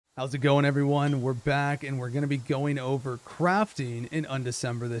How's it going, everyone? We're back and we're going to be going over crafting in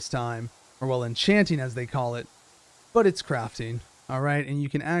Undecember this time, or well, enchanting as they call it, but it's crafting. All right, and you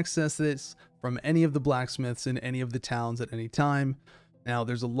can access this from any of the blacksmiths in any of the towns at any time. Now,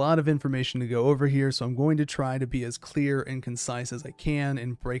 there's a lot of information to go over here, so I'm going to try to be as clear and concise as I can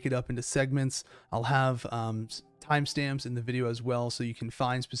and break it up into segments. I'll have timestamps in the video as well, so you can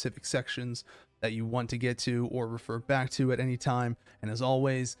find specific sections that you want to get to or refer back to at any time. And as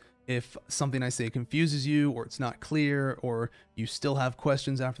always, if something I say confuses you or it's not clear or you still have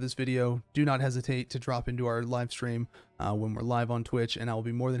questions after this video, do not hesitate to drop into our live stream when we're live on Twitch, and I will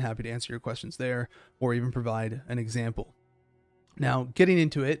be more than happy to answer your questions there or even provide an example. Now, getting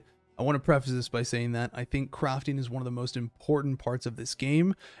into it, I want to preface this by saying that I think crafting is one of the most important parts of this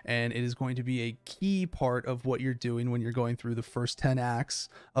game, and it is going to be a key part of what you're doing when you're going through the first 10 acts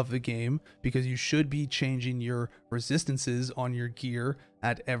of the game, because you should be changing your resistances on your gear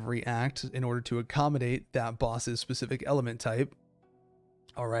at every act in order to accommodate that boss's specific element type.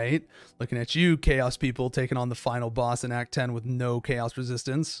 All right, looking at you, Chaos people, taking on the final boss in Act 10 with no Chaos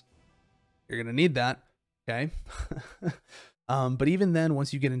resistance. You're going to need that, okay? But even then,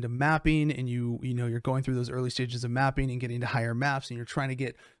 once you get into mapping and you're going through those early stages of mapping and getting to higher maps and you're trying to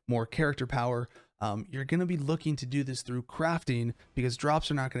get more character power, you're going to be looking to do this through crafting, because drops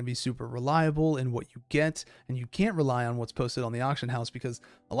are not going to be super reliable in what you get, and you can't rely on what's posted on the auction house because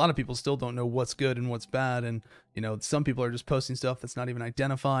a lot of people still don't know what's good and what's bad, and some people are just posting stuff that's not even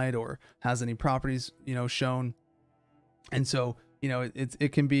identified or has any properties shown. And so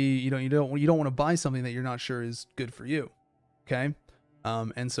it can be you don't want to buy something that you're not sure is good for you. Okay.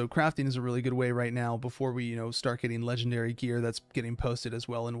 And so crafting is a really good way right now before we, start getting legendary gear that's getting posted as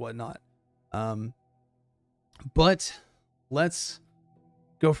well and whatnot. But let's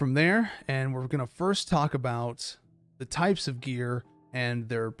go from there. And we're going to first talk about the types of gear and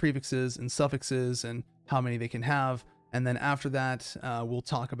their prefixes and suffixes and how many they can have. And then after that, we'll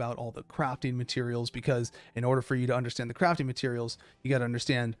talk about all the crafting materials, because in order for you to understand the crafting materials, you got to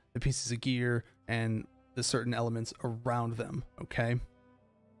understand the pieces of gear and the certain elements around them. Okay,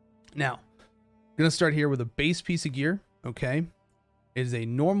 now I'm gonna start here with a base piece of gear. Okay, it is a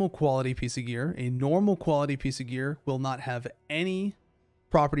normal quality piece of gear. A normal quality piece of gear will not have any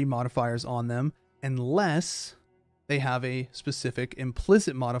property modifiers on them unless they have a specific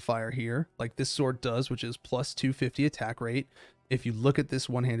implicit modifier here, like this sword does, which is plus 250 attack rate. If you look at this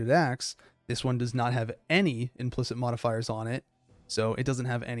one-handed axe, this one does not have any implicit modifiers on it, so it doesn't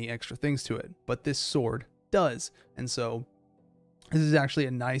have any extra things to it, but this sword does. And so this is actually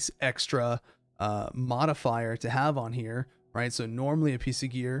a nice extra modifier to have on here, right? So normally a piece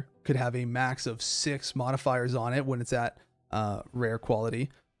of gear could have a max of 6 modifiers on it when it's at rare quality,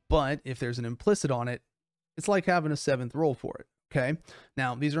 but if there's an implicit on it, it's like having a 7th roll for it. Okay,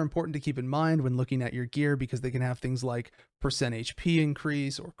 now these are important to keep in mind when looking at your gear, because they can have things like percent HP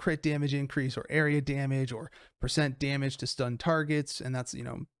increase or crit damage increase or area damage or percent damage to stun targets, and that's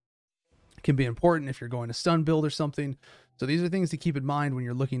can be important if you're going to stun build or something. So these are things to keep in mind when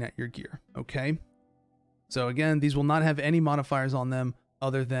you're looking at your gear. Okay, so again, these will not have any modifiers on them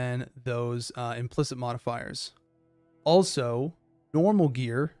other than those implicit modifiers. Also, normal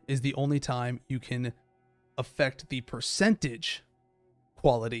gear is the only time you can affect the percentage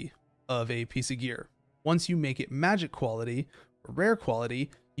quality of a piece of gear. Once you make it magic quality or rare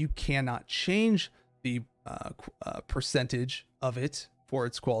quality, you cannot change the percentage of it for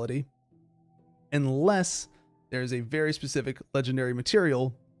its quality unless there's a very specific legendary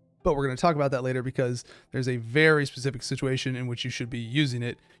material, but we're going to talk about that later, because there's a very specific situation in which you should be using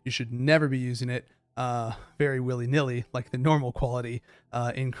it. You should never be using it very willy-nilly like the normal quality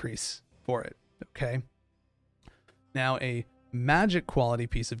increase for it. Okay, now a magic quality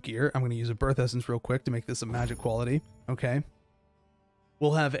piece of gear, I'm going to use a birth essence real quick to make this a magic quality. Okay,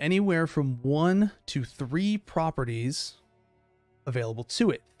 we'll have anywhere from 1 to 3 properties available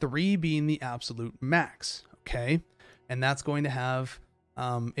to it, 3 being the absolute max. Okay, and that's going to have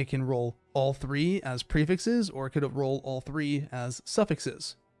it can roll all 3 as prefixes, or it could roll all 3 as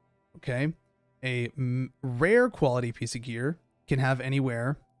suffixes. Okay, a rare quality piece of gear can have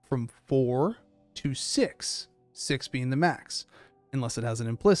anywhere from 4 to 6, 6 being the max, unless it has an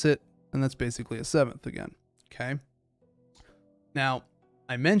implicit, and that's basically a 7th again. Okay, now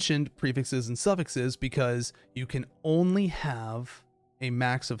I mentioned prefixes and suffixes because you can only have a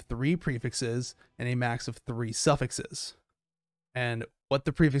max of 3 prefixes and a max of 3 suffixes. And what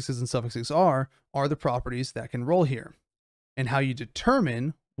the prefixes and suffixes are the properties that can roll here. And how you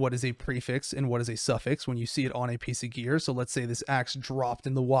determine what is a prefix and what is a suffix when you see it on a piece of gear. So let's say this axe dropped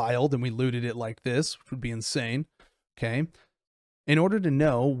in the wild and we looted it like this, which would be insane. Okay, In order to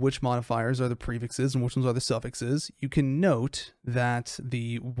know which modifiers are the prefixes and which ones are the suffixes, you can note that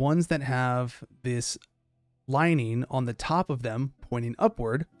the ones that have this lining on the top of them pointing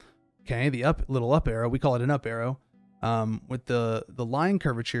upward, okay, the little up arrow, we call it an up arrow, with the line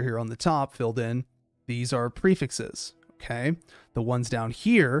curvature here on the top filled in, these are prefixes, okay? The ones down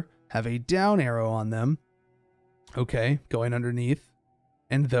here have a down arrow on them, okay, going underneath,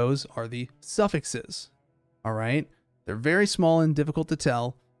 and those are the suffixes, all right? They're very small and difficult to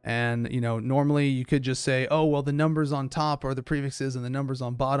tell, and, you know, normally you could just say, oh, well, the numbers on top are the prefixes and the numbers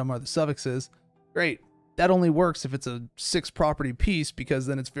on bottom are the suffixes. Great. That only works if it's a 6-property piece, because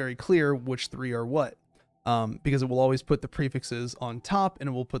then it's very clear which 3 are what, because it will always put the prefixes on top and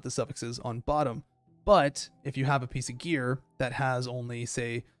it will put the suffixes on bottom. But if you have a piece of gear that has only,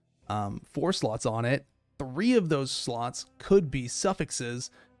 say, 4 slots on it, 3 of those slots could be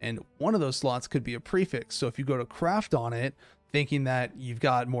suffixes and 1 of those slots could be a prefix. So if you go to craft on it thinking that you've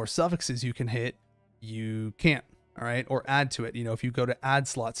got more suffixes you can hit, you can't, all right? Or add to it, you know, if you go to add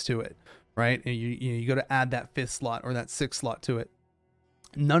slots to it, right? And you go to add that 5th slot or that 6th slot to it,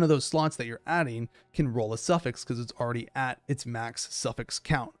 none of those slots that you're adding can roll a suffix because it's already at its max suffix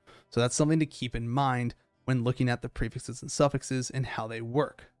count. So that's something to keep in mind when looking at the prefixes and suffixes and how they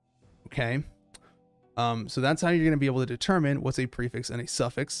work, okay? So that's how you're going to be able to determine what's a prefix and a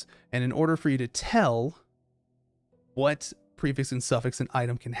suffix. And in order for you to tell what prefix and suffix an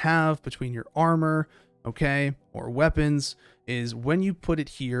item can have between your armor, okay, or weapons, is when you put it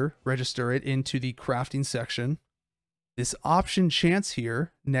here, register it into the crafting section, this option chance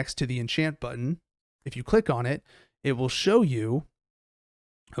here next to the enchant button, if you click on it, it will show you,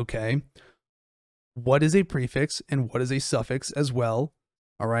 okay, what is a prefix and what is a suffix as well.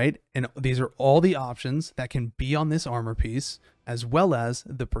 All right, and these are all the options that can be on this armor piece, as well as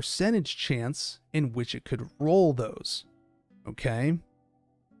the percentage chance in which it could roll those. Okay,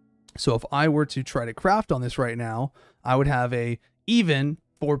 so if I were to try to craft on this right now, I would have a even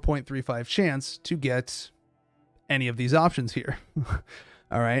 4.35 chance to get any of these options here.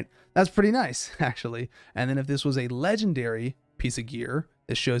 All right, that's pretty nice, actually. And then if this was a legendary piece of gear,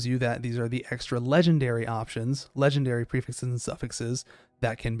 this shows you that these are the extra legendary options, legendary prefixes and suffixes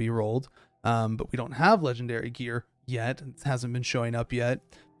that can be rolled. But we don't have legendary gear yet. It hasn't been showing up yet,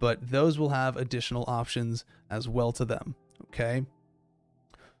 but those will have additional options as well to them. Okay.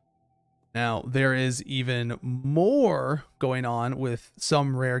 Now, there is even more going on with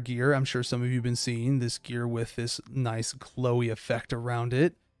some rare gear. I'm sure some of you have been seeing this gear with this nice glowy effect around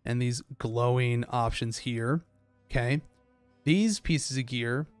it and these glowing options here. Okay. These pieces of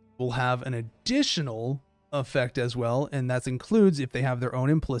gear will have an additional effect as well, and that includes if they have their own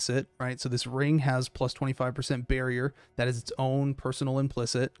implicit, right? So this ring has plus 25% barrier. That is its own personal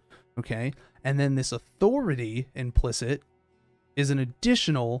implicit, okay? And then this authority implicit is an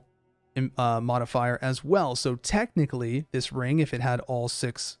additional modifier as well. So technically, this ring, if it had all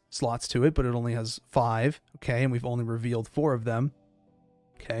 6 slots to it, but it only has 5, okay, and we've only revealed 4 of them,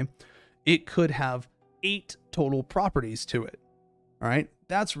 okay, it could have 8 total properties to it. All right,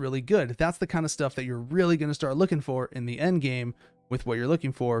 that's really good. That's the kind of stuff that you're really going to start looking for in the end game with what you're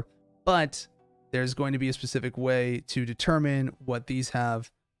looking for. But there's going to be a specific way to determine what these have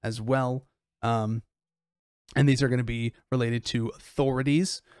as well. And these are going to be related to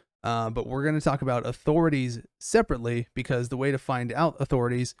authorities. But we're going to talk about authorities separately because the way to find out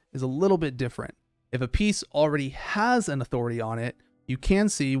authorities is a little bit different. If a piece already has an authority on it, you can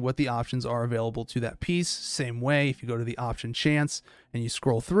see what the options are available to that piece. Same way, if you go to the option chance and you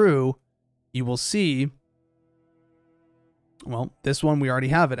scroll through, you will see, well, this one we already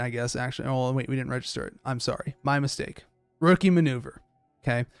have it, I guess, actually. Oh, wait, we didn't register it. I'm sorry. My mistake. Rookie maneuver.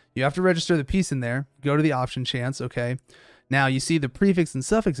 Okay. You have to register the piece in there. Go to the option chance. Okay. Now you see the prefix and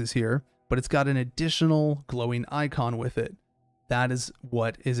suffixes here, but it's got an additional glowing icon with it. That is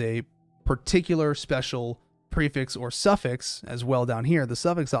what is a particular special prefix or suffix as well down here. The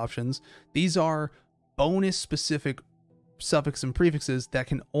suffix options, these are bonus specific suffix and prefixes that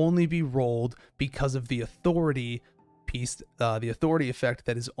can only be rolled because of the authority piece, the authority effect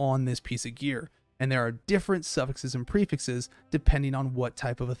that is on this piece of gear. And there are different suffixes and prefixes depending on what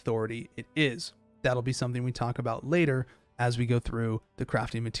type of authority it is. That'll be something we talk about later as we go through the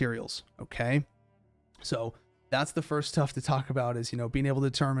crafting materials. Okay, so that's the first stuff to talk about is, you know, being able to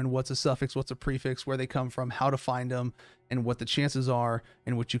determine what's a suffix, what's a prefix, where they come from, how to find them, and what the chances are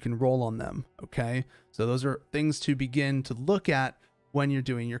and what you can roll on them. Okay, so those are things to begin to look at when you're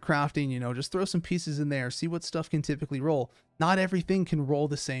doing your crafting. You know, just throw some pieces in there, see what stuff can typically roll. Not everything can roll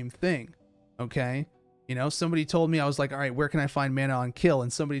the same thing. Okay, you know, somebody told me, I was like, all right, where can I find mana on kill?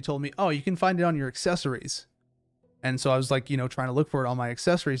 And somebody told me, oh, you can find it on your accessories. And so I was like, you know, trying to look for it on my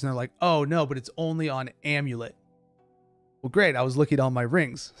accessories, and they're like, oh no, but it's only on amulet. Well, great. I was looking at all my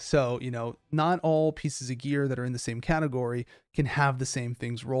rings. So, you know, not all pieces of gear that are in the same category can have the same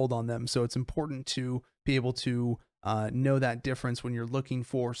things rolled on them. So it's important to be able to know that difference when you're looking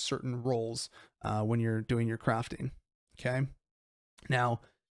for certain rolls when you're doing your crafting. Okay. Now,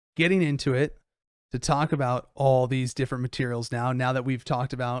 getting into it to talk about all these different materials now that we've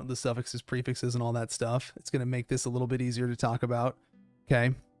talked about the suffixes, prefixes, and all that stuff, it's going to make this a little bit easier to talk about.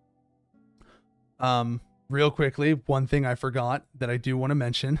 Okay. Real quickly, one thing I forgot that I do want to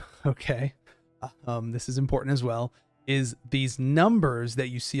mention, okay, this is important as well, is these numbers that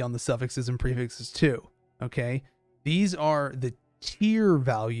you see on the suffixes and prefixes too, okay? These are the tier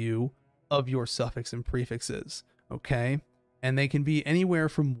value of your suffix and prefixes, okay? And they can be anywhere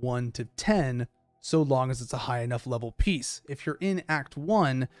from 1 to 10, so long as it's a high enough level piece. If you're in Act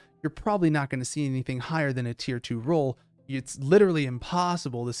 1, you're probably not going to see anything higher than a tier 2 roll. It's literally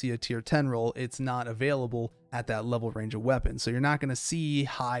impossible to see a tier 10 roll. It's not available at that level range of weapon. So you're not going to see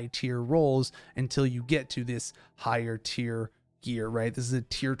high tier rolls until you get to this higher tier gear, right? This is a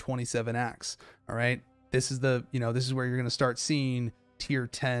tier 27 axe. All right. This is the, you know, this is where you're going to start seeing tier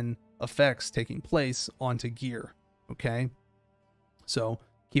 10 effects taking place onto gear. Okay. So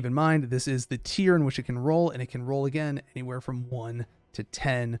keep in mind, this is the tier in which it can roll, and it can roll again anywhere from 1 to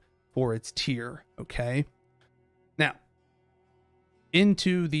 10 for its tier. Okay. Now,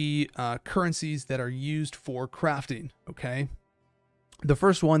 into the currencies that are used for crafting, okay? The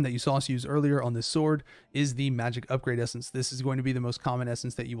first one that you saw us use earlier on this sword is the magic upgrade essence. This is going to be the most common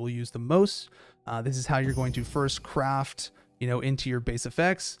essence that you will use the most. This is how you're going to first craft, you know, into your base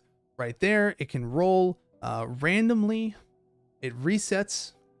effects. Right there, it can roll randomly. It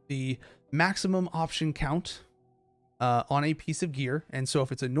resets the maximum option count on a piece of gear. And so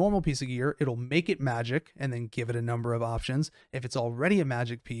if it's a normal piece of gear, it'll make it magic and then give it a number of options. If it's already a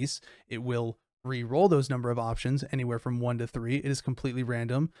magic piece, it will re-roll those number of options anywhere from 1 to 3. It is completely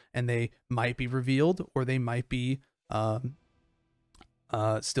random, and they might be revealed or they might be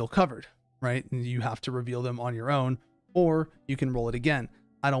still covered, right? And you have to reveal them on your own, or you can roll it again.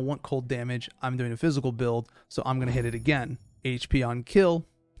 I don't want cold damage. I'm doing a physical build, so I'm going to hit it again. HP on kill.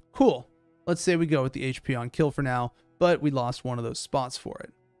 Cool. Let's say we go with the HP on kill for now, but we lost one of those spots for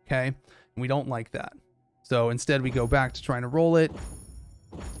it, okay? And we don't like that. So instead we go back to trying to roll it,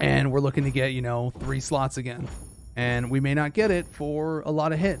 and we're looking to get, you know, 3 slots again. And we may not get it for a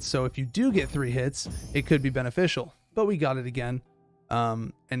lot of hits. So if you do get 3 hits, it could be beneficial, but we got it again.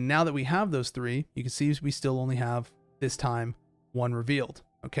 And now that we have those 3, you can see we still only have, this time, 1 revealed,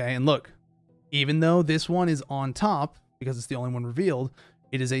 okay? And look, even though this one is on top, because it's the only one revealed,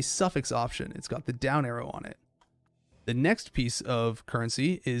 it is a suffix option. It's got the down arrow on it. The next piece of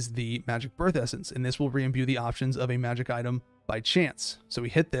currency is the magic birth essence, and this will re-imbue the options of a magic item by chance. So we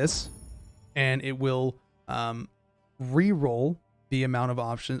hit this, and it will re-roll the amount of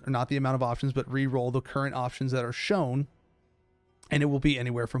options, or not the amount of options, but re-roll the current options that are shown, and it will be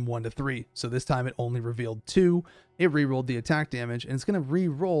anywhere from 1 to 3. So this time it only revealed 2. It re-rolled the attack damage, and it's going to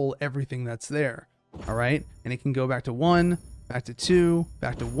re-roll everything that's there. All right, and it can go back to 1, back to 2,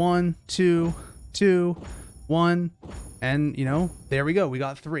 back to 1, 2, 2, 1, and you know, there we go. We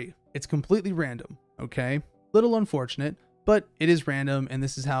got 3. It's completely random. Okay, little unfortunate, but it is random, and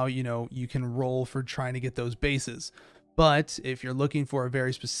this is how, you know, you can roll for trying to get those bases. But if you're looking for a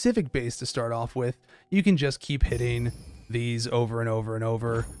very specific base to start off with, you can just keep hitting these over and over and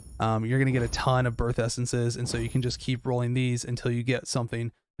over. You're going to get a ton of birth essences, and so you can just keep rolling these until you get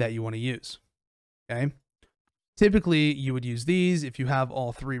something that you want to use. Okay. Typically, you would use these if you have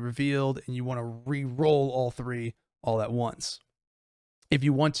all 3 revealed and you want to re-roll all 3 all at once. If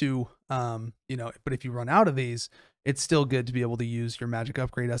you want to, you know, but if you run out of these, it's still good to be able to use your magic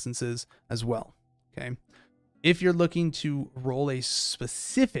upgrade essences as well. Okay. If you're looking to roll a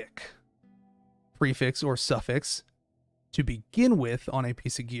specific prefix or suffix to begin with on a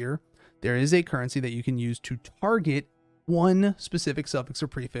piece of gear, there is a currency that you can use to target one specific suffix or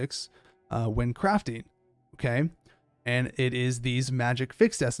prefix when crafting. Okay. And it is these magic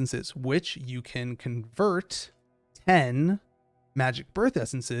fixed essences, which you can convert 10 magic birth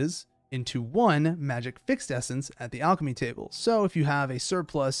essences into 1 magic fixed essence at the alchemy table. So if you have a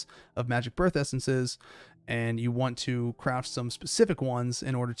surplus of magic birth essences and you want to craft some specific ones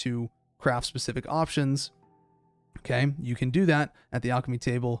in order to craft specific options, okay, you can do that at the alchemy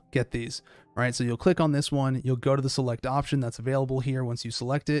table. Get these. All right, so you'll click on this one, you'll go to the select option that's available here once you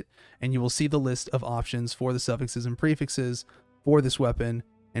select it, and you will see the list of options for the suffixes and prefixes for this weapon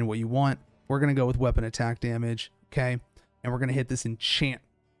and what you want. We're going to go with weapon attack damage, okay, and we're going to hit this enchant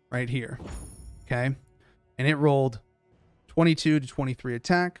right here, okay, and it rolled 22 to 23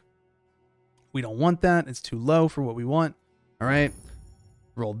 attack. We don't want that. It's too low for what we want. All right.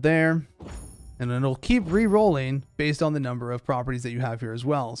 Rolled there. And then it'll keep re-rolling based on the number of properties that you have here as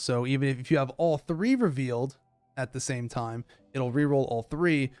well. So even if you have all 3 revealed at the same time, it'll re-roll all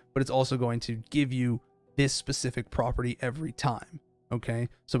 3, but it's also going to give you this specific property every time. Okay.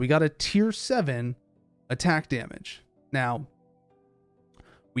 So we got a tier 7 attack damage. Now,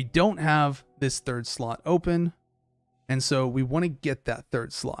 we don't have this 3rd slot open, and so we want to get that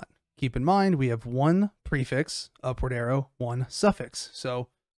 3rd slot. Keep in mind, we have 1 prefix, upward arrow, 1 suffix. So,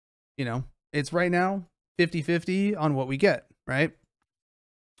 you know, it's right now 50-50 on what we get, right?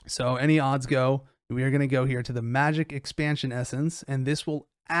 So any odds go, we are going to go here to the magic expansion essence, and this will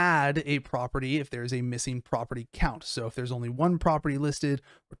add a property if there's a missing property count. So if there's only 1 property listed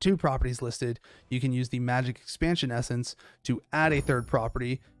or 2 properties listed, you can use the magic expansion essence to add a 3rd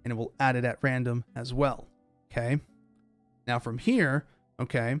property, and it will add it at random as well. Okay. Now from here,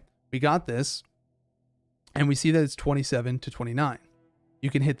 okay, we got this, and we see that it's 27 to 29. You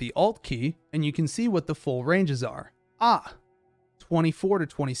can hit the Alt key, and you can see what the full ranges are. 24 to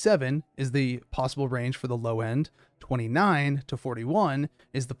 27 is the possible range for the low end. 29 to 41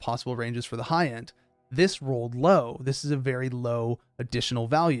 is the possible ranges for the high end. This rolled low. This is a very low additional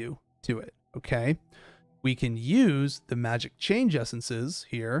value to it, okay? We can use the magic change essences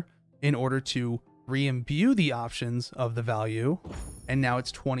here in order to re-imbue the options of the value, and now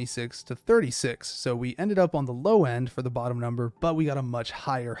it's 26 to 36. So we ended up on the low end for the bottom number, but we got a much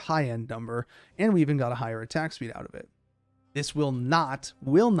higher high end number, and we even got a higher attack speed out of it. This will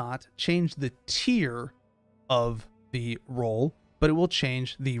not change the tier of the roll, but it will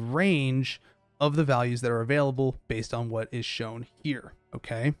change the range of the values that are available based on what is shown here.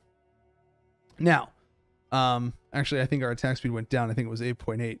 Okay. Now, actually, I think our attack speed went down. I think it was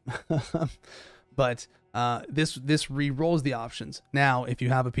 8.8. But this re-rolls the options. Now, if you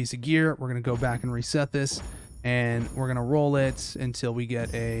have a piece of gear, we're going to go back and reset this, and we're going to roll it until we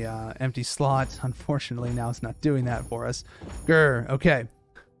get a empty slot. Unfortunately, now it's not doing that for us. Grr. Okay.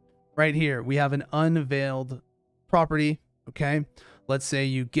 Right here, we have an unveiled property. Okay. Let's say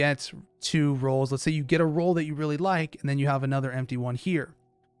you get 2 rolls. Let's say you get a roll that you really like, and then you have another empty one here.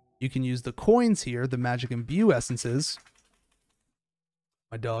 You can use the coins here, the magic imbue essences.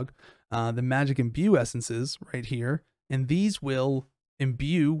 My dog. The magic imbue essences right here, and these will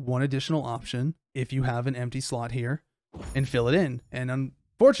imbue 1 additional option if you have an empty slot here and fill it in. And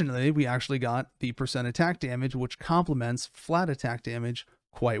unfortunately, we actually got the % attack damage, which complements flat attack damage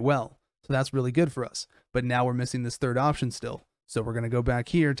quite well. So that's really good for us. But now we're missing this 3rd option still. So we're going to go back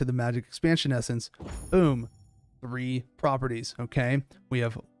here to the magic expansion essence. Boom. 3 properties. Okay. We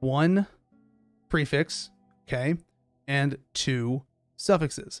have 1 prefix. Okay. And 2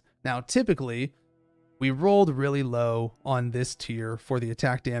 suffixes. Now, typically, we rolled really low on this tier for the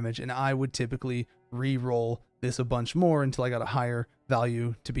attack damage, and I would typically re-roll this a bunch more until I got a higher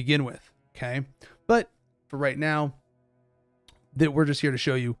value to begin with, okay? But for right now, we're just here to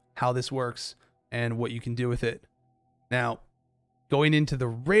show you how this works and what you can do with it. Now, going into the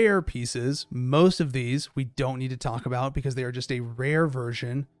rare pieces, most of these we don't need to talk about because they are just a rare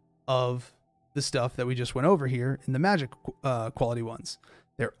version of the stuff that we just went over here in the magic quality ones.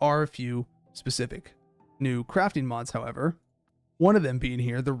 There are a few specific new crafting mods, however, one of them being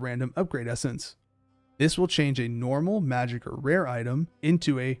here, the random upgrade essence. This will change a normal magic or rare item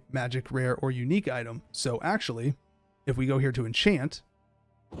into a magic, rare, or unique item. So actually, if we go here to enchant,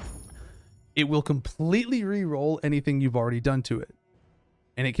 it will completely re-roll anything you've already done to it.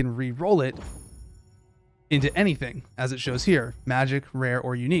 And it can re-roll it into anything, as it shows here, magic, rare,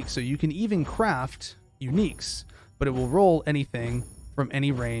 or unique. So you can even craft uniques, but it will roll anything from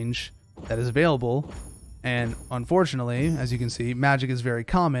any range that is available. And unfortunately, as you can see, magic is very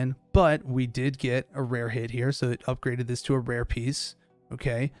common, but we did get a rare hit here, so it upgraded this to a rare piece,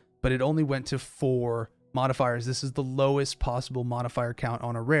 okay? But it only went to 4 modifiers. This is the lowest possible modifier count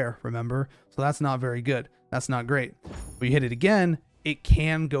on a rare, remember? So that's not very good. That's not great. If we hit it again, it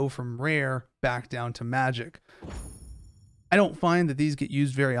can go from rare back down to magic. I don't find that these get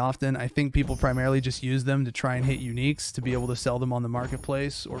used very often. I think people primarily just use them to try and hit uniques to be able to sell them on the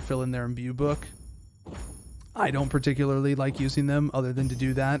marketplace or fill in their imbue book. I don't particularly like using them other than to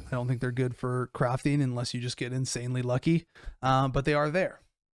do that. I don't think they're good for crafting unless you just get insanely lucky, but they are there.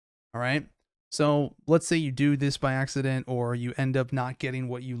 All right. So let's say you do this by accident or you end up not getting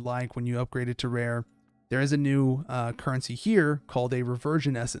what you like when you upgrade it to rare. There is a new currency here called a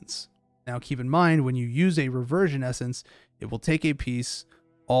reversion essence. Now keep in mind, when you use a reversion essence, it will take a piece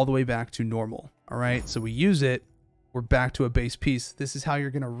all the way back to normal. All right. So we use it we're back to a base piece. This is how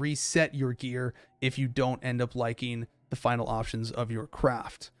you're going to reset your gear if you don't end up liking the final options of your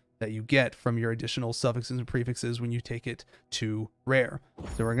craft that you get from your additional suffixes and prefixes when you take it to rare.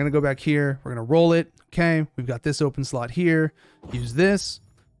 So we're going to go back here. We're going to roll it. Okay, we've got this open slot here. Use this.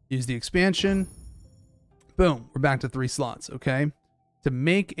 Use the expansion. Boom, we're back to 3 slots. Okay, to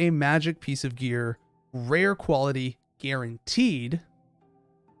make a magic piece of gear rare quality guaranteed,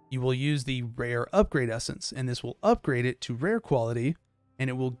 you will use the rare upgrade essence, and this will upgrade it to rare quality, and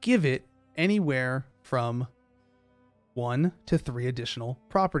it will give it anywhere from 1 to 3 additional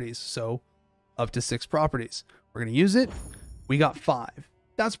properties. So up to 6 properties. We're going to use it. We got 5.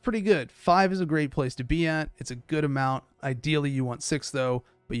 That's pretty good. 5 is a great place to be at. It's a good amount. Ideally, you want 6 though,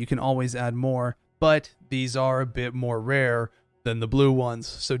 but you can always add more. But these are a bit more rare than the blue ones,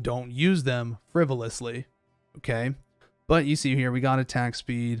 so don't use them frivolously. Okay? But you see here, we got attack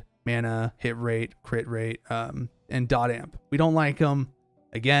speed, mana, hit rate, crit rate, and dot amp. We don't like them.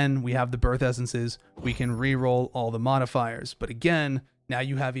 Again, we have the birth essences. We can re-roll all the modifiers. But again, now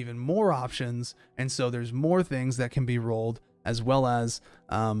you have even more options, and so there's more things that can be rolled, as well as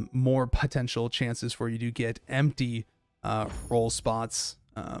more potential chances for you to get empty roll spots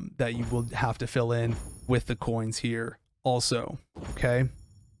that you will have to fill in with the coins here also. Okay?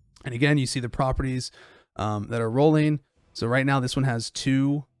 And again, you see the properties that are rolling. So right now this one has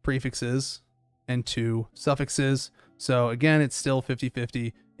 2 prefixes and 2 suffixes. So again, it's still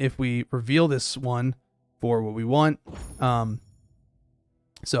 50-50 if we reveal this one for what we want.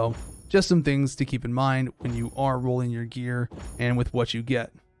 So just some things to keep in mind when you are rolling your gear and with what you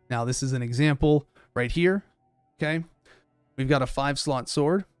get. Now this is an example right here. Okay, we've got a 5-slot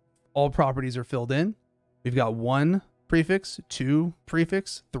sword. All properties are filled in. We've got 1 prefix, 2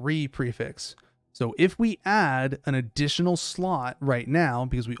 prefix, 3 prefix. So if we add an additional slot right now,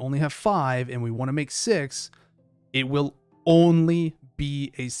 because we only have 5 and we want to make 6, it will only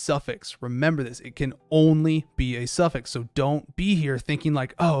be a suffix. Remember this, it can only be a suffix. So don't be here thinking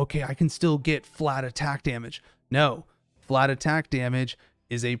like, oh, okay, I can still get flat attack damage. No, flat attack damage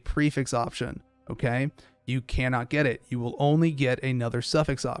is a prefix option, okay? You cannot get it. You will only get another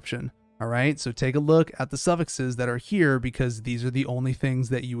suffix option. All right, so take a look at the suffixes that are here because these are the only things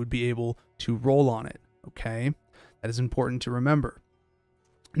that you would be able to roll on it, okay? That is important to remember.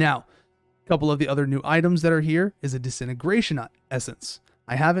 Now, a couple of the other new items that are here is a disintegration essence.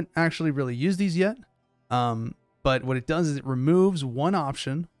 I haven't actually really used these yet, but what it does is it removes 1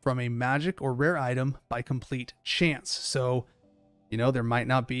 option from a magic or rare item by complete chance. So, you know, there might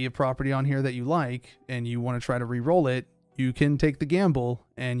not be a property on here that you like and you want to try to re-roll it. You can take the gamble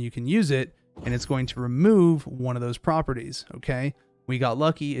and you can use it, and it's going to remove one of those properties, okay? We got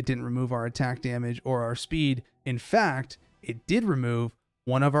lucky. It didn't remove our attack damage or our speed. In fact, it did remove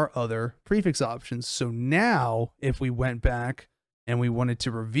one of our other prefix options. So now if we went back and we wanted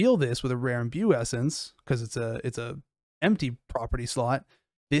to reveal this with a rare imbue essence, because it's a empty property slot,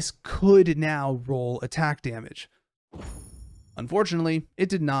 this could now roll attack damage. Unfortunately, it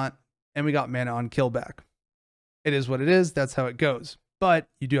did not, and we got mana on killback. It is what it is. That's how it goes. But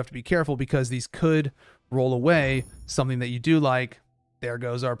you do have to be careful because these could roll away something that you do like. There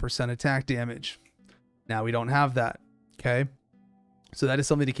goes our % attack damage. Now we don't have that. Okay. So that is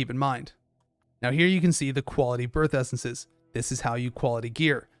something to keep in mind. Now here you can see the quality birth essences. This is how you quality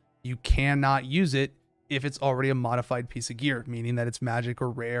gear. You cannot use it if it's already a modified piece of gear, meaning that it's magic or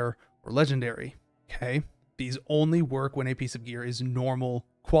rare or legendary. Okay. These only work when a piece of gear is normal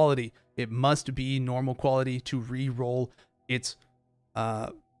quality. It must be normal quality to re-roll its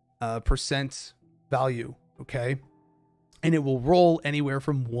 % value, okay? And it will roll anywhere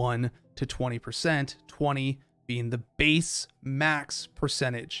from 1 to 20%, 20 being the base max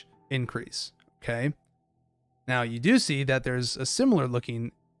percentage increase, okay? Now you do see that there's a similar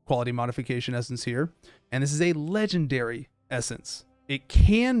looking quality modification essence here, and this is a legendary essence. It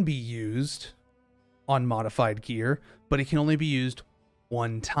can be used on modified gear, but it can only be used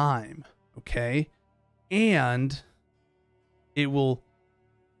 1 time, okay? And it will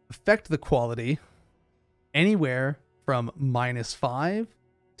affect the quality anywhere from -5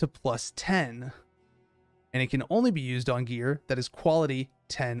 to +10. And it can only be used on gear that is quality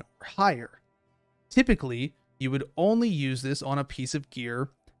 10 or higher. Typically, you would only use this on a piece of gear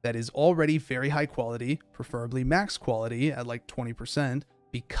that is already very high quality, preferably max quality at like 20%,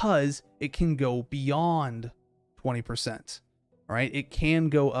 because it can go beyond 20%. All right, it can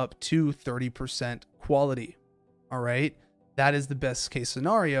go up to 30% quality. All right, that is the best case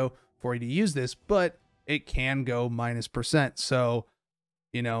scenario for you to use this, but it can go -%. So,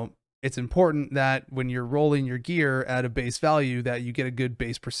 you know, it's important that when you're rolling your gear at a base value that you get a good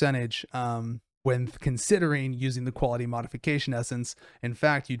base percentage when considering using the quality modification essence. In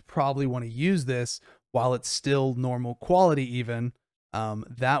fact, you'd probably want to use this while it's still normal quality even.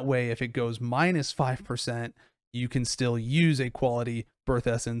 That way, if it goes minus 5%, you can still use a quality birth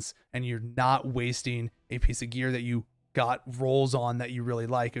essence and you're not wasting a piece of gear that you got rolls on that you really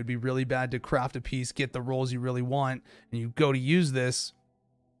like. It would be really bad to craft a piece, get the rolls you really want, and you go to use this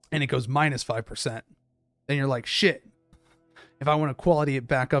and it goes minus 5%. Then you're like, shit, if I want to quality it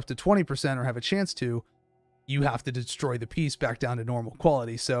back up to 20% or have a chance to, you have to destroy the piece back down to normal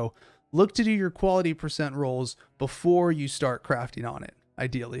quality. So look to do your quality percent rolls before you start crafting on it,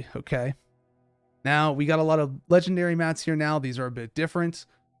 ideally, okay? Now, we got a lot of legendary mats here now. These are a bit different,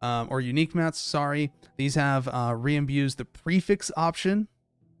 or unique mats, sorry. These have re-imbues the prefix option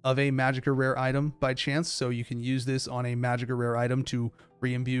of a magic or rare item by chance. So you can use this on a magic or rare item to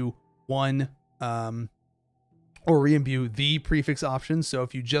re-imbue one, or re-imbue the prefix option. So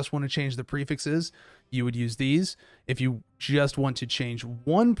if you just want to change the prefixes, you would use these. If you just want to change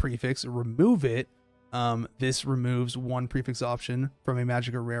one prefix, remove it, this removes one prefix option from a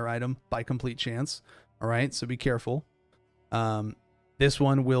magic or rare item by complete chance. All right, so be careful. This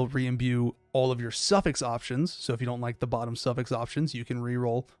one will re-imbue all of your suffix options. So if you don't like the bottom suffix options, you can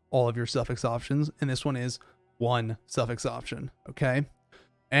re-roll all of your suffix options. And this one is one suffix option, okay?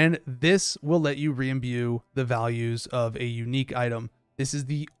 And this will let you re-imbue the values of a unique item. This is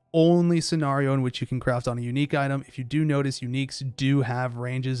the only scenario in which you can craft on a unique item. If you do notice, uniques do have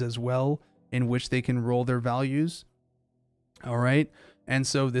ranges as well in which they can roll their values. All right. And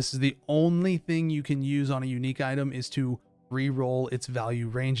so this is the only thing you can use on a unique item is to re-roll its value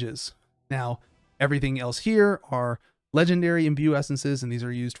ranges. Now, everything else here are legendary imbue essences, and these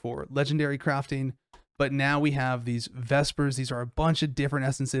are used for legendary crafting. But now we have these Vespers. These are a bunch of different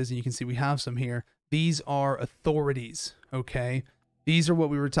essences, and you can see we have some here. These are authorities, okay? These are what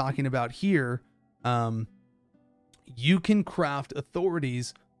we were talking about here. You can craft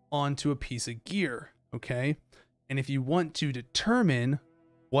authorities onto a piece of gear, okay? And if you want to determine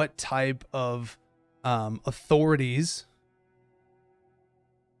what type of authorities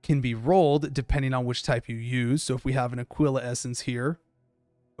can be rolled depending on which type you use. So if we have an Aquila essence here,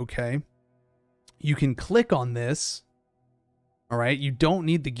 okay, you can click on this. All right, you don't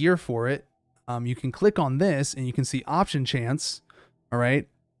need the gear for it. You can click on this and you can see option chance. All right,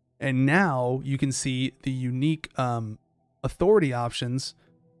 and now you can see the unique authority options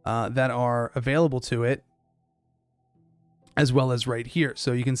that are available to it, as well as right here.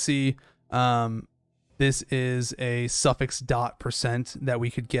 So you can see this is a suffix dot percent that we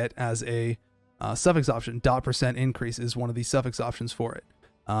could get as a suffix option. Dot percent increase is one of the suffix options for it.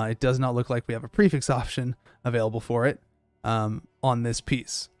 It does not look like we have a prefix option available for it on this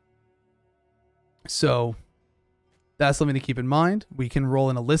piece. So that's something to keep in mind. We can roll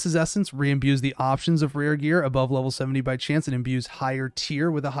in Alyssa's essence, re-imbues the options of rare gear above level 70 by chance, and imbues higher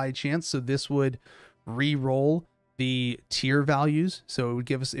tier with a high chance. So this would re-roll the tier values. So it would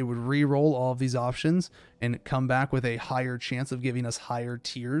give us, it would re-roll all of these options and come back with a higher chance of giving us higher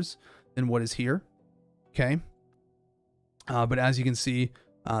tiers than what is here. Okay. But as you can see,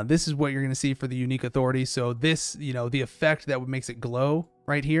 this is what you're going to see for the unique authority. So this, you know, the effect that makes it glow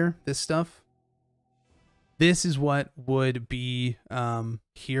right here, this stuff, this is what would be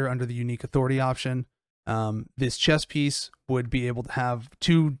here under the unique authority option. This chest piece would be able to have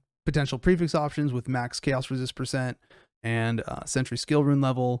two potential prefix options with max chaos resist percent and sentry skill rune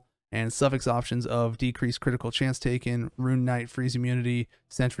level, and suffix options of decreased critical chance taken, rune knight freeze immunity,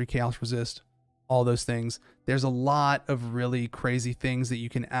 sentry chaos resist, all those things. There's a lot of really crazy things that you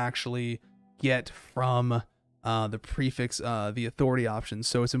can actually get from the prefix, the authority options.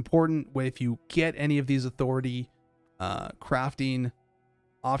 So it's important if you get any of these authority crafting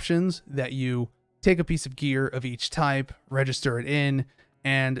options that you take a piece of gear of each type, register it in,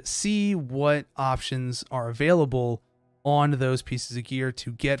 and see what options are available on those pieces of gear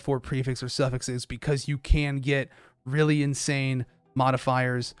to get for prefix or suffixes, because you can get really insane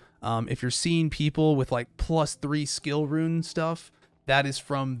modifiers. If you're seeing people with like +3 skill rune stuff, that is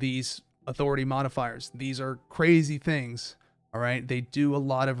from these authority modifiers. These are crazy things. All right, they do a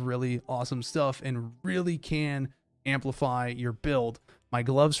lot of really awesome stuff and really can amplify your build. My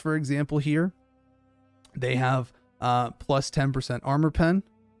gloves, for example, here, they have +10% armor pen,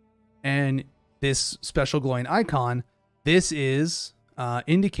 and this special glowing icon, this is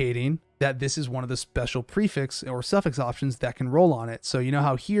indicating that this is one of the special prefix or suffix options that can roll on it. So you know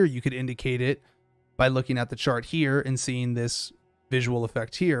how here you could indicate it by looking at the chart here and seeing this visual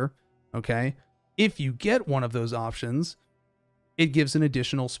effect here. Okay, if you get one of those options, it gives an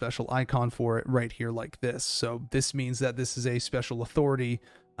additional special icon for it right here like this. So this means that this is a special authority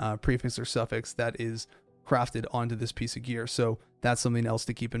prefix or suffix that is crafted onto this piece of gear. So that's something else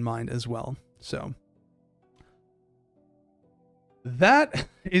to keep in mind as well. So that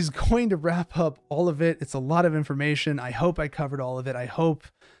is going to wrap up all of it. It's a lot of information. I hope I covered all of it. I hope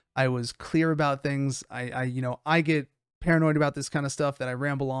I was clear about things. I get paranoid about this kind of stuff, that I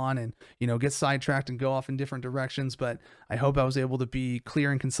ramble on and, get sidetracked and go off in different directions, but I hope I was able to be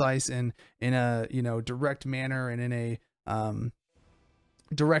clear and concise and in a, direct manner and in a,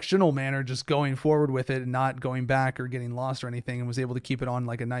 directional manner, just going forward with it and not going back or getting lost or anything, and was able to keep it on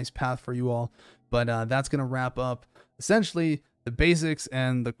like a nice path for you all. But that's going to wrap up essentially the basics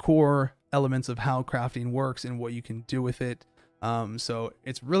and the core elements of how crafting works and what you can do with it. So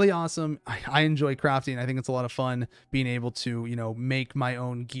it's really awesome. I enjoy crafting. I think it's a lot of fun being able to, make my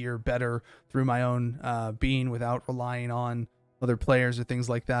own gear better through my own being without relying on other players or things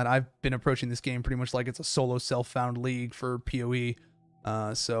like that. I've been approaching this game pretty much like it's a solo self-found league for PoE.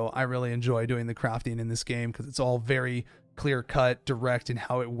 So I really enjoy doing the crafting in this game because it's all very clear cut, direct in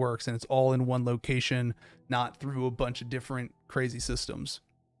how it works, and it's all in one location, not through a bunch of different crazy systems.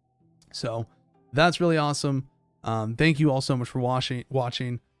 So that's really awesome. Thank you all so much for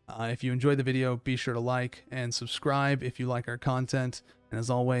watching. If you enjoyed the video, be sure to like and subscribe if you like our content. And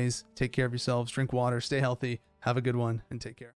as always, take care of yourselves, drink water, stay healthy, have a good one, and take care.